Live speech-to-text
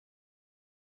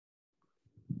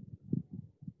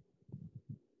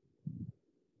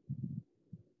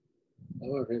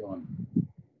Hello, everyone.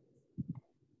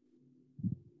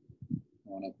 I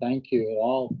want to thank you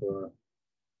all for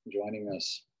joining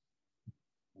us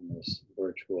in this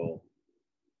virtual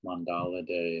Mandala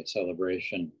Day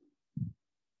celebration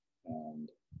and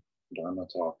Dharma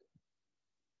talk.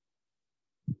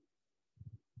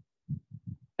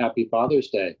 Happy Father's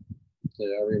Day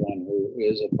to everyone who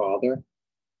is a father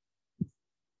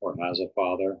or has a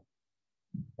father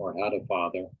or had a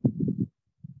father.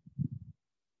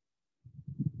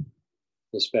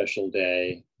 A special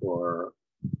day for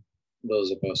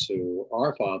those of us who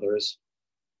are fathers,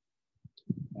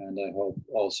 and I hope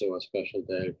also a special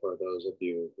day for those of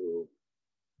you who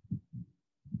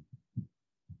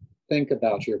think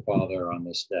about your father on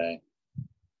this day.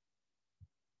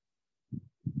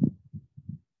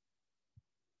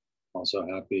 Also,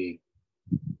 happy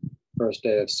first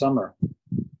day of summer.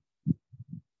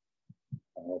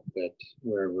 I hope that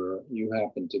wherever you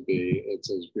happen to be,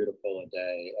 it's as beautiful a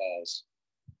day as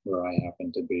where I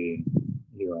happen to be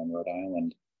here on Rhode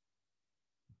Island.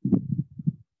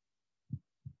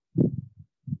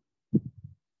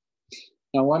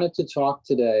 I wanted to talk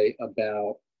today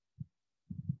about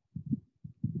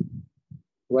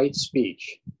right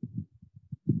speech.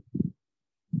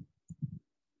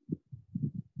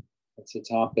 It's a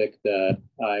topic that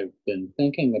I've been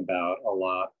thinking about a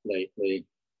lot lately,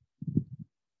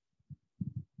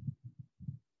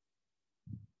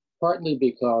 partly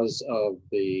because of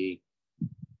the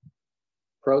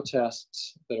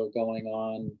protests that are going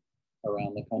on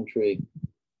around the country,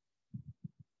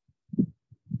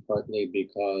 partly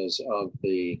because of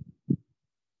the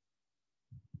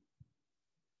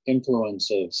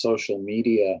influence of social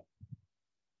media,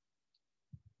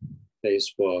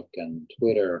 Facebook and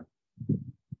Twitter,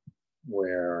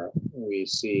 where we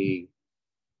see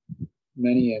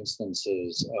many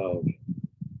instances of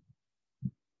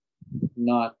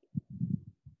not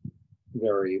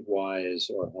very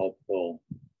wise or helpful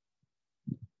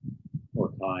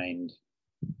or kind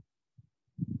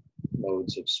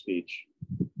modes of speech.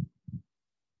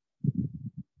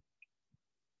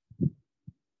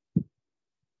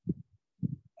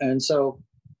 And so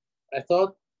I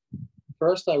thought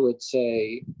first I would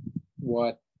say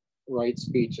what right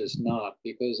speech is not,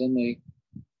 because in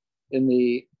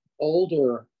the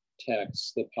older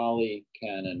texts, the Pali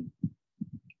Canon,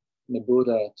 the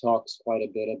Buddha talks quite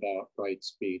a bit about right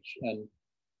speech, and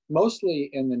mostly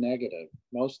in the negative,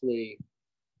 mostly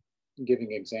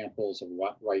giving examples of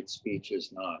what right speech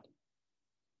is not.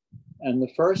 And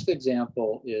the first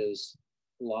example is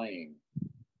lying,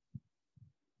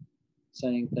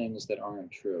 saying things that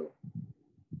aren't true.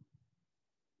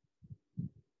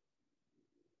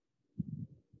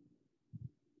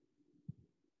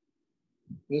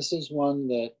 This is one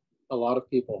that a lot of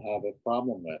people have a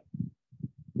problem with.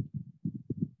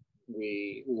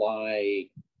 We lie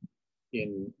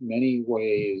in many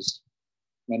ways,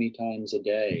 many times a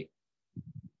day,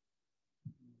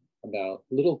 about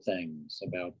little things,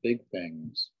 about big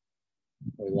things.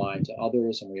 We lie to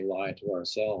others and we lie to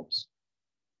ourselves.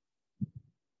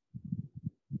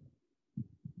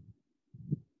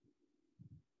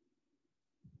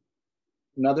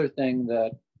 Another thing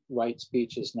that right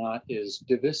speech is not is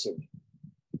divisive.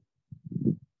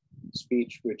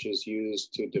 Speech which is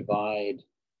used to divide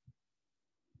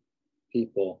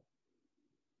people,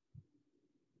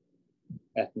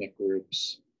 ethnic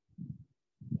groups,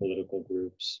 political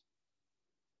groups.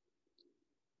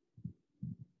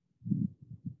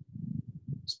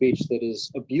 Speech that is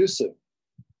abusive,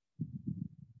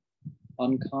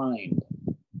 unkind,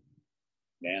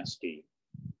 nasty.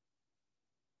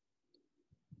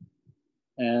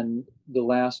 And the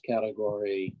last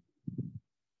category,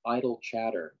 idle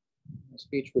chatter, a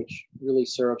speech which really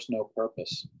serves no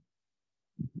purpose.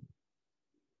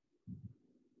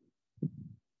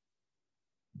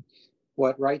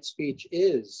 What right speech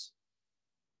is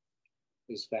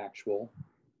factual,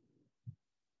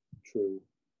 true,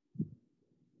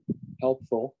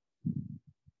 helpful,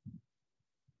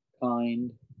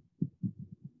 kind,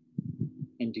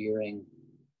 endearing,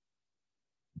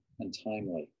 and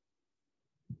timely.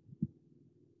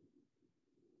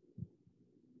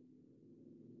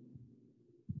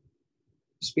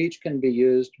 Speech can be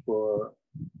used for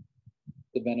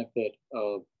the benefit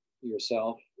of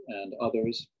yourself and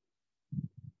others,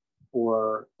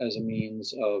 or as a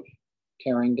means of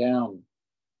tearing down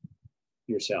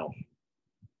yourself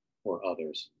or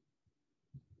others.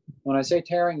 When I say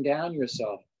tearing down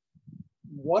yourself,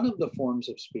 one of the forms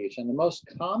of speech, and the most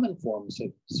common forms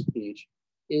of speech,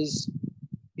 is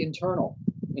internal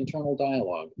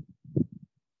dialogue.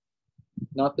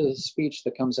 Not the speech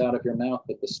that comes out of your mouth,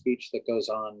 but the speech that goes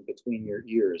on between your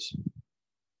ears,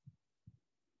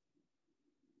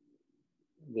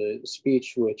 the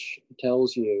speech which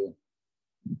tells you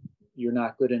you're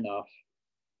not good enough,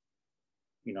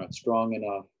 you're not strong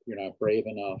enough, you're not brave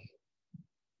enough.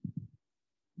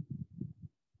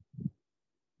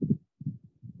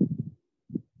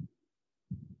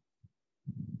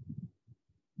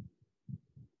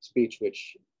 Speech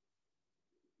which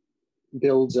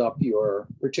builds up your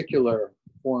particular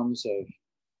forms of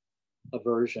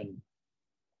aversion,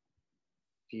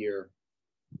 fear,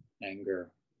 anger,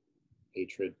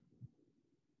 hatred.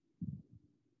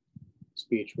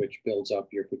 Speech which builds up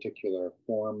your particular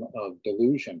form of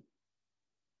delusion,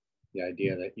 the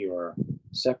idea that you are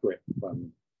separate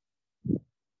from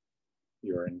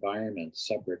your environment,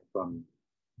 separate from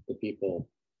the people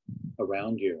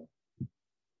around you,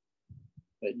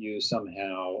 that you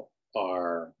somehow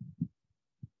are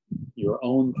your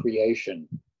own creation,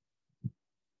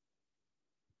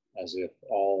 as if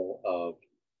all of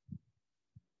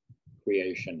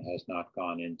creation has not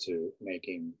gone into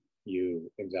making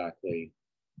you exactly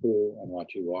who and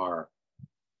what you are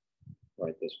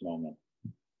right this moment.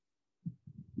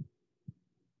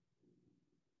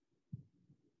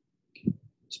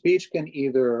 Speech can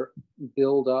either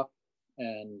build up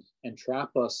and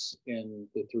entrap us in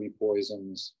the three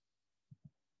poisons,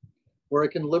 or it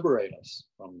can liberate us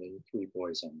from the three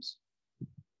poisons.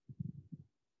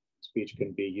 Speech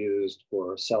can be used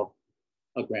for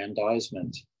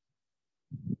self-aggrandizement,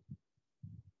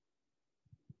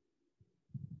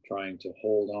 trying to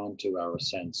hold on to our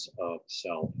sense of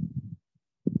self,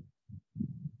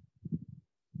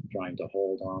 trying to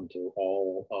hold on to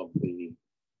all of the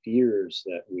fears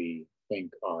that we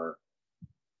think are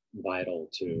vital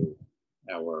to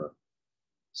our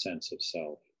sense of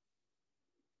self,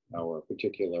 our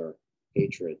particular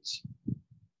hatreds,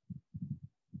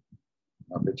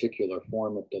 our particular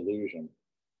form of delusion.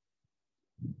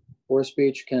 Or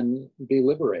speech can be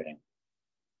liberating.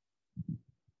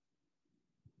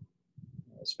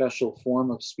 A special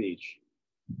form of speech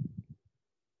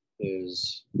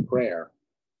is prayer.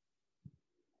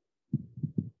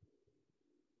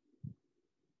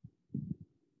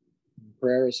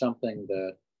 Prayer is something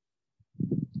that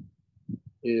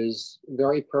is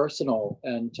very personal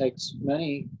and takes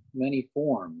many, many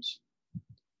forms.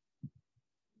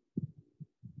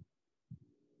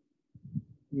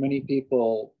 Many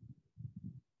people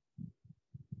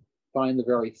find the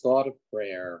very thought of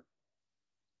prayer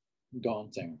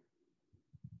daunting,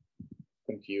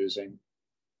 confusing.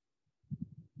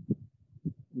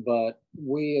 But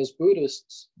we as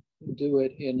Buddhists do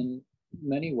it in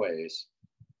many ways.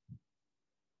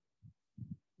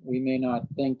 We may not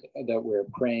think that we're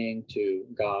praying to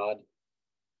God.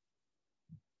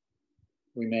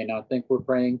 We may not think we're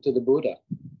praying to the Buddha.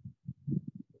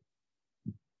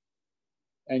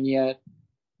 And yet,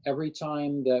 every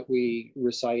time that we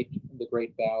recite the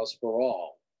Great Vows for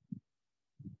All,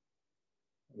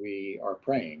 we are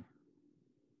praying.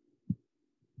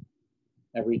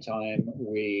 Every time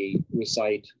we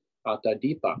recite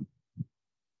Atadipa,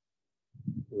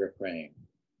 we're praying.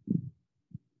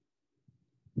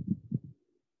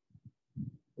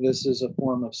 This is a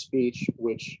form of speech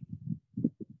which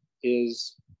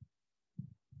is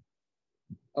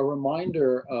a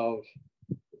reminder of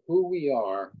who we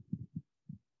are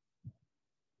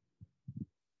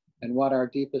and what our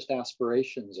deepest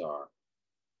aspirations are.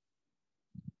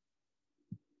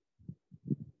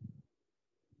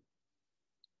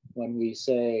 When we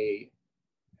say,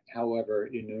 however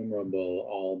innumerable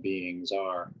all beings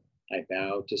are, I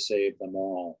vow to save them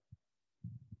all.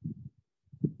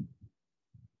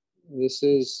 This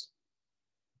is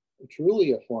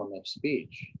truly a form of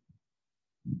speech.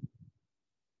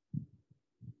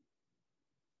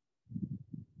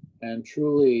 And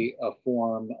truly a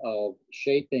form of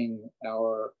shaping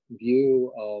our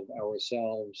view of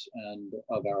ourselves and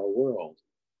of our world.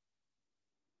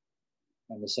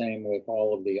 And the same with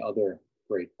all of the other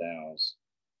great vows.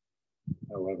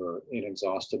 However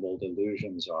inexhaustible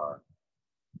delusions are,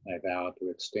 I vow to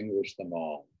extinguish them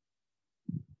all.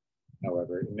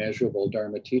 However immeasurable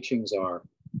Dharma teachings are,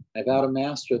 I vow to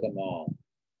master them all.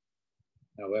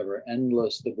 However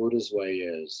endless the Buddha's way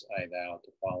is, I vow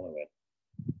to follow it.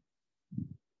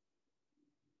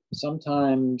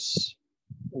 Sometimes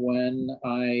when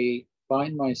I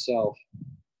find myself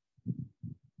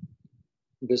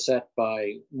beset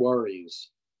by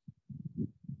worries,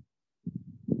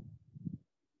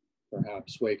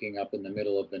 perhaps waking up in the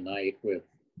middle of the night with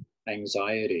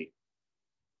anxiety,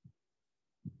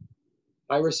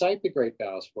 I recite the Great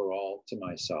Vows for All to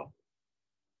myself.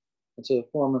 It's a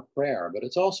form of prayer, but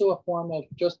it's also a form of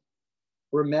just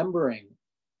remembering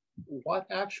what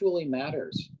actually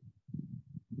matters.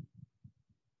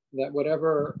 that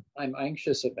whatever I'm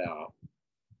anxious about,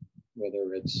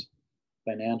 whether it's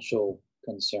financial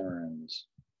concerns,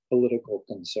 political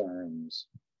concerns,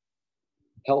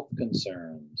 health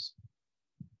concerns,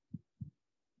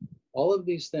 all of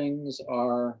these things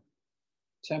are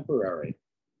temporary.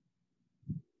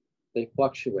 They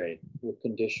fluctuate with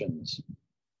conditions.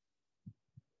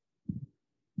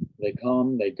 They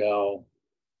come, they go.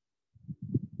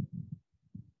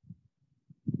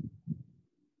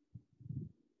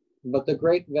 But the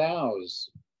great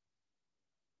vows,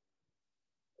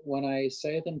 when I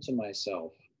say them to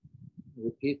myself,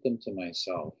 repeat them to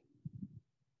myself,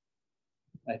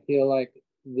 I feel like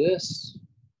this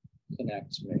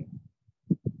connects me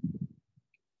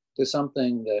to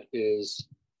something that is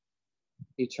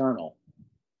eternal.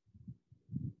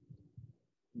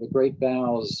 The great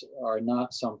vows are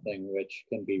not something which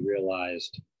can be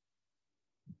realized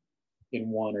in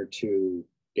 1 or 2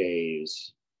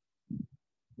 days,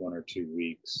 1 or 2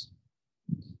 weeks.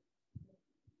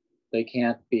 They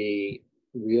can't be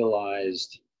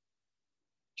realized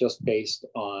just based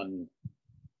on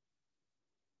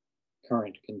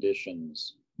current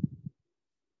conditions.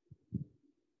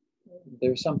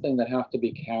 There's something that have to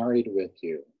be carried with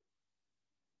you,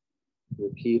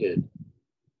 repeated,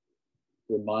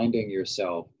 reminding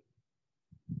yourself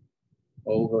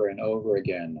over and over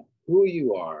again who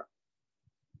you are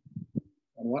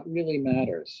and what really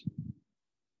matters.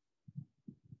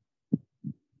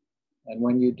 And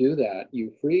when you do that,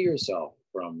 you free yourself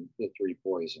from the 3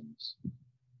 poisons,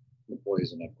 the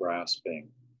poison of grasping,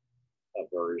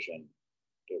 aversion,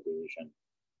 delusion.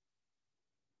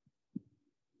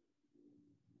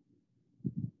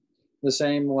 The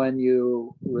same when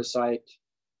you recite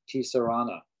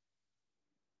Tisarana.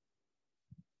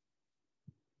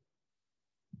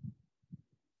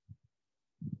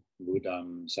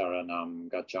 Buddham Saranam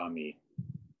Gacchami.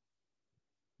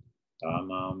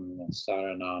 Dhammam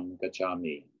Saranam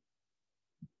Gacchami.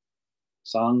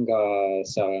 Sangha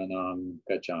Saranam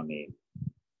Gacchami.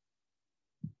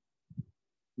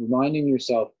 Reminding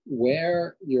yourself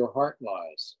where your heart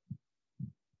lies.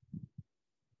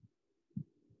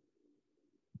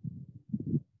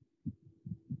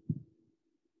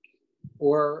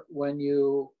 Or when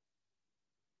you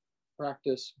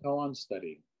practice koan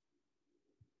study,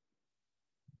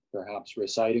 perhaps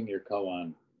reciting your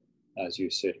koan as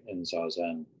you sit in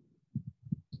zazen,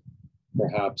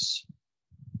 perhaps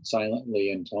silently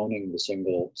intoning the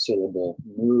single syllable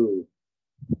mu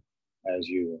as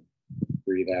you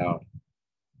breathe out,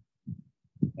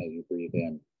 as you breathe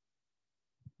in.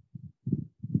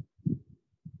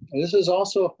 And this is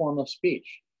also a form of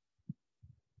speech.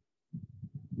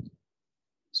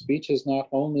 Speech is not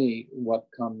only what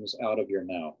comes out of your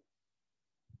mouth,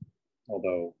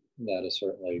 although that is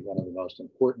certainly one of the most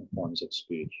important forms of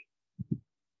speech.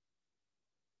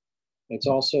 It's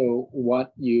also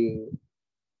what you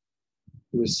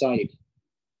recite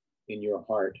in your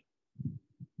heart,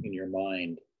 in your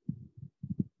mind,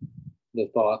 the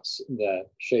thoughts that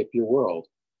shape your world,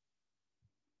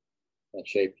 that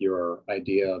shape your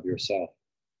idea of yourself.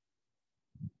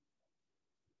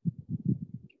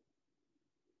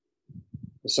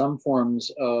 Some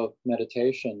forms of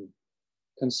meditation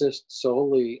consist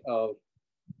solely of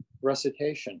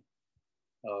recitation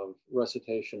of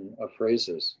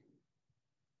phrases.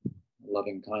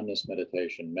 Loving kindness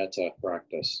meditation, metta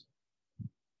practice,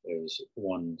 is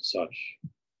one such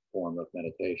form of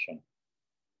meditation.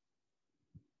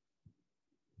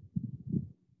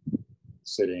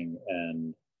 Sitting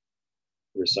and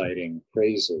reciting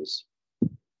phrases.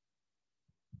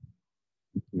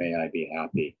 May I be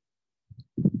happy.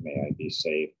 May I be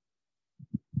safe.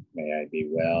 May I be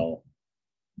well.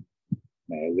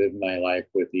 May I live my life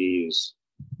with ease.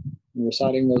 And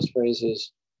reciting those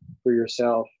phrases for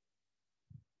yourself,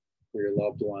 for your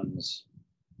loved ones,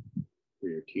 for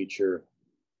your teacher,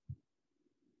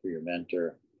 for your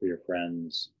mentor, for your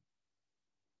friends,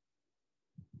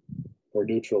 for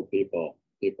neutral people,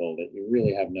 people that you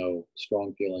really have no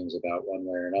strong feelings about one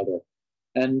way or another,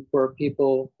 and for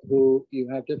people who you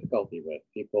have difficulty with,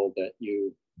 people that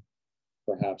you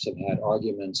perhaps have had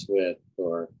arguments with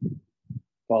or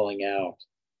falling out,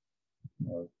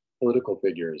 or political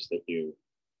figures that you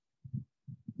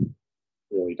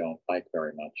really don't like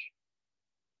very much.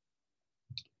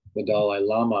 The Dalai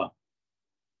Lama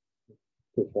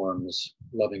performs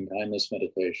loving kindness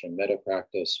meditation, metta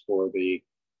practice for the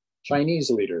Chinese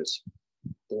leaders,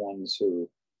 the ones who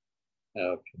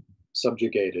have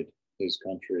subjugated his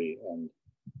country and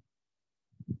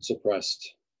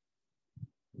suppressed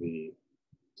the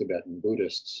Tibetan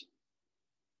Buddhists.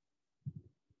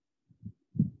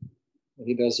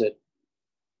 He does it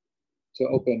to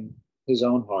open his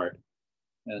own heart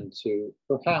and to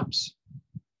perhaps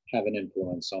have an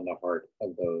influence on the heart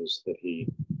of those that he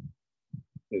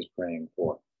is praying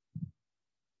for.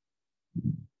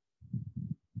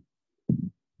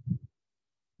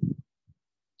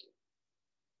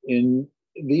 In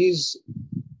these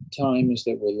times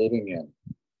that we're living in,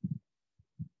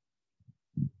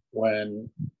 when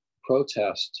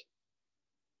protest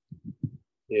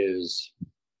is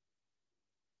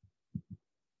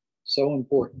so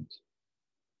important,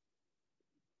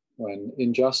 when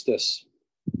injustice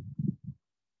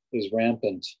is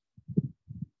rampant,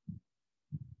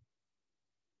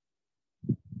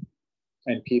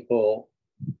 and people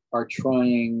are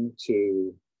trying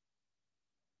to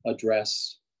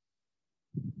address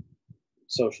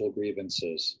social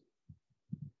grievances,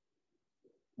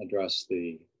 address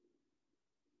the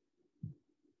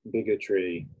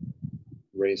bigotry,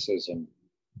 racism,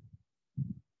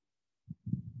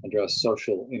 address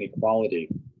social inequality,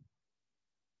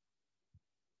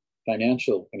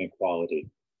 financial inequality.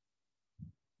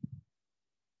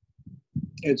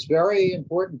 It's very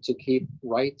important to keep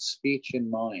right speech in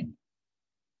mind.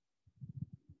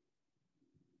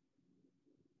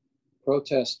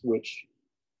 Protest which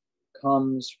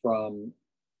comes from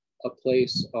a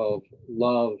place of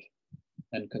love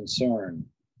and concern.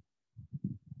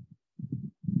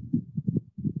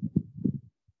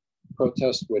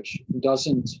 Protest which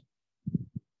doesn't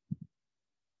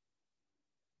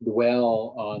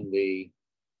dwell on the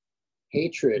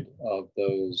hatred of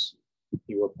those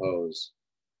you oppose,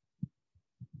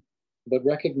 but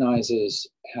recognizes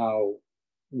how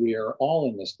we are all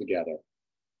in this together.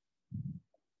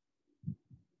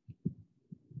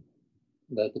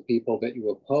 That the people that you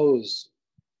oppose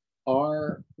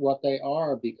are what they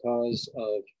are because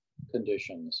of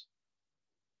conditions,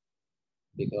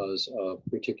 because of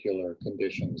particular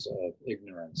conditions of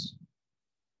ignorance.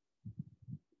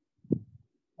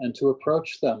 And to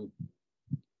approach them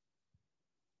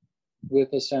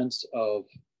with a sense of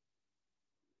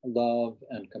love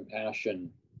and compassion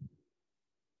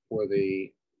for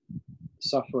the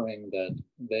suffering that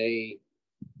they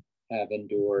have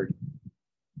endured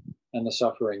and the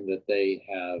suffering that they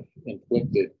have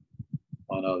inflicted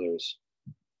on others.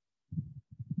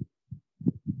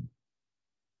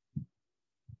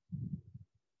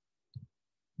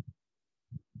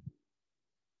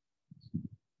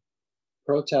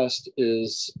 Protest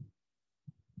is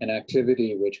an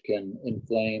activity which can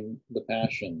inflame the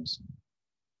passions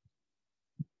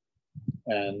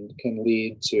and can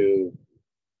lead to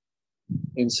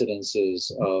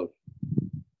incidences of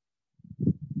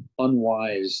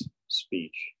unwise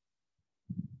speech,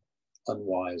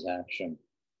 unwise action,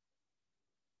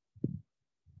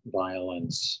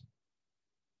 violence,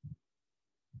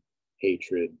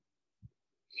 hatred,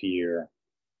 fear.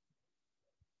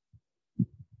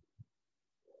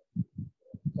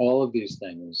 All of these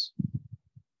things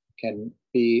can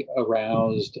be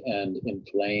aroused and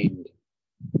inflamed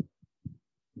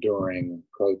during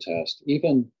protest.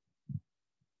 Even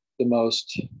the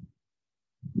most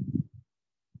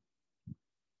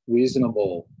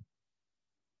reasonable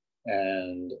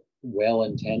and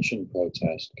well-intentioned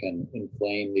protest can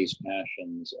inflame these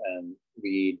passions and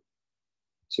lead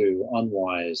to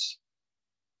unwise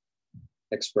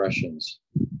expressions.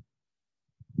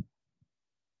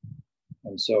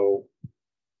 And so,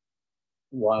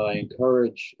 while I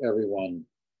encourage everyone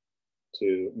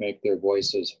to make their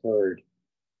voices heard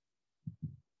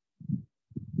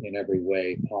in every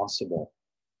way possible,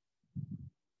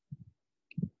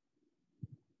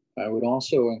 I would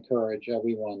also encourage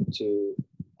everyone to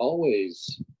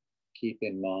always keep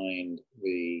in mind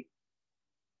the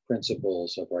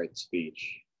principles of right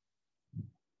speech.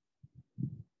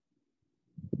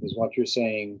 Is what you're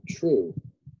saying true?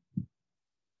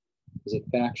 Is it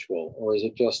factual, or is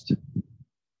it just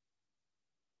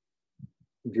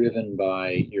driven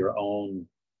by your own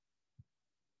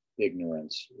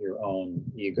ignorance, your own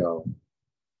ego,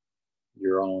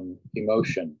 your own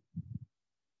emotion?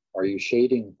 Are you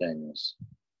shading things,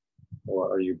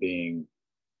 or are you being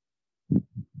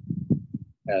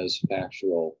as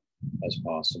factual as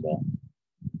possible?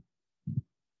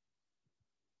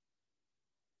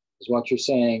 Is what you're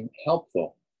saying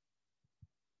helpful?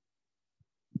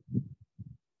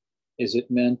 Is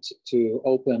it meant to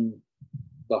open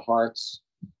the hearts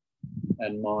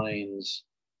and minds,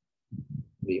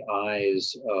 the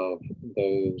eyes of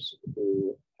those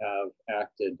who have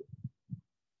acted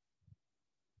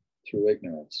through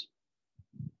ignorance?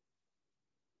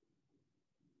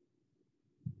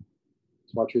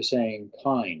 Is what you're saying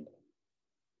kind?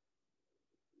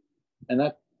 And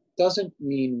that doesn't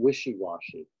mean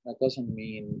wishy-washy. That doesn't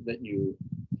mean that you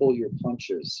pull your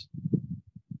punches.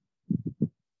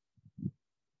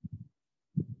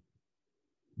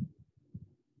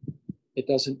 It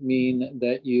doesn't mean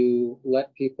that you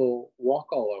let people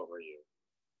walk all over you.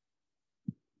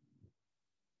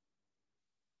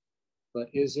 But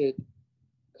is it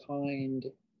kind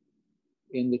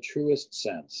in the truest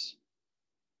sense?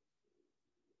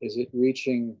 Is it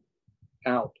reaching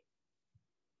out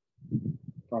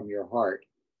from your heart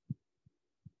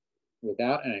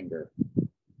without anger,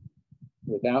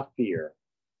 without fear,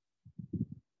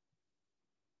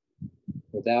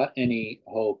 without any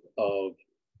hope of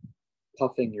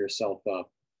puffing yourself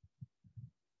up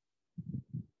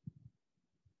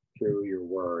through your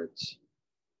words,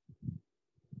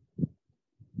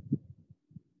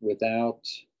 without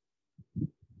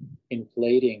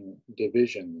inflating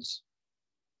divisions,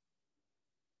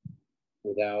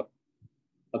 without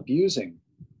abusing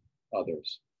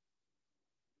others?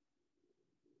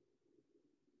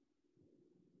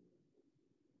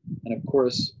 And of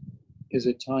course, is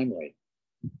it timely?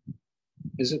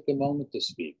 Is it the moment to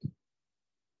speak?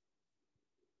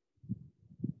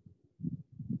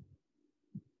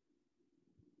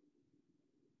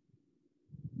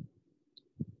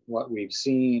 What we've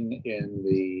seen in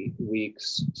the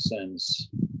weeks since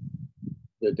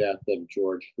the death of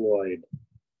George Floyd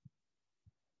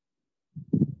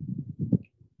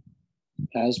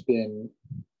has been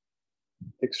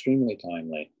extremely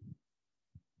timely.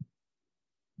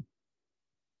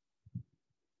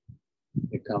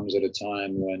 It comes at a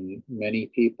time when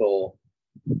many people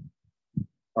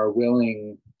are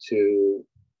willing to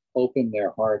open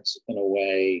their hearts in a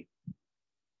way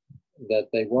that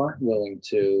they weren't willing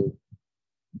to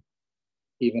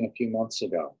even a few months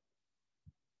ago.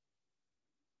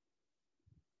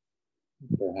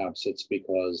 Perhaps it's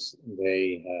because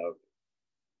they have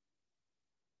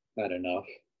had enough.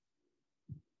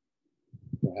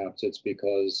 Perhaps it's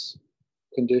because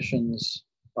conditions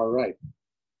are right.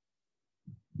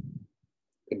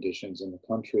 Conditions in the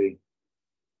country,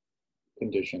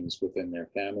 conditions within their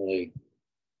family,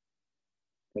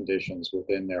 conditions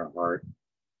within their heart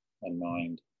and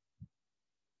mind.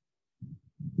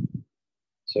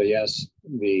 So yes,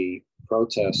 the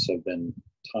protests have been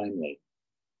timely.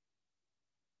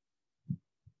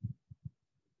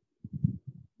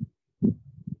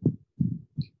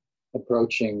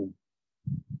 Approaching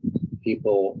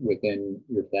people within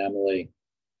your family,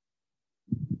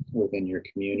 within your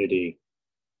community,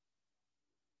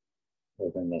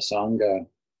 within the Sangha,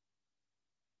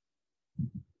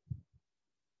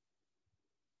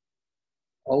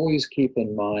 always keep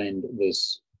in mind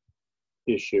this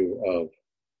issue of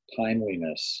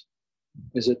timeliness.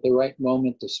 Is it the right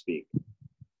moment to speak?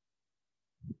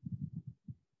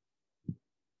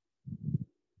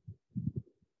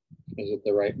 Is it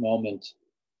the right moment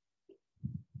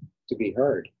to be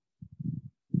heard?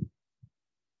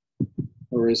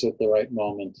 Or is it the right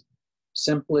moment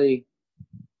simply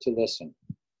to listen?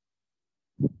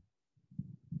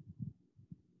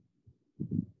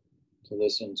 To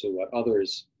listen to what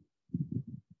others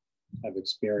have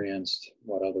experienced,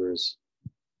 what others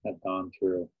have gone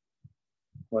through,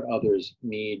 what others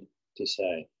need to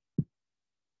say.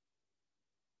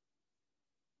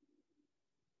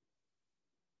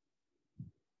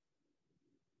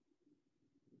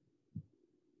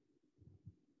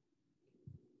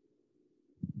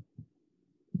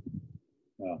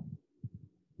 Well,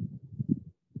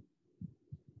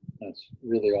 that's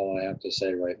really all I have to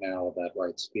say right now about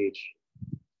right speech.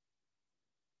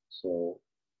 So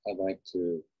I'd like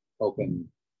to open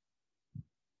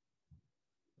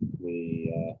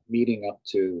the meeting up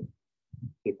to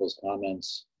people's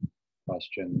comments,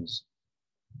 questions,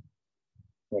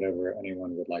 whatever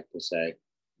anyone would like to say.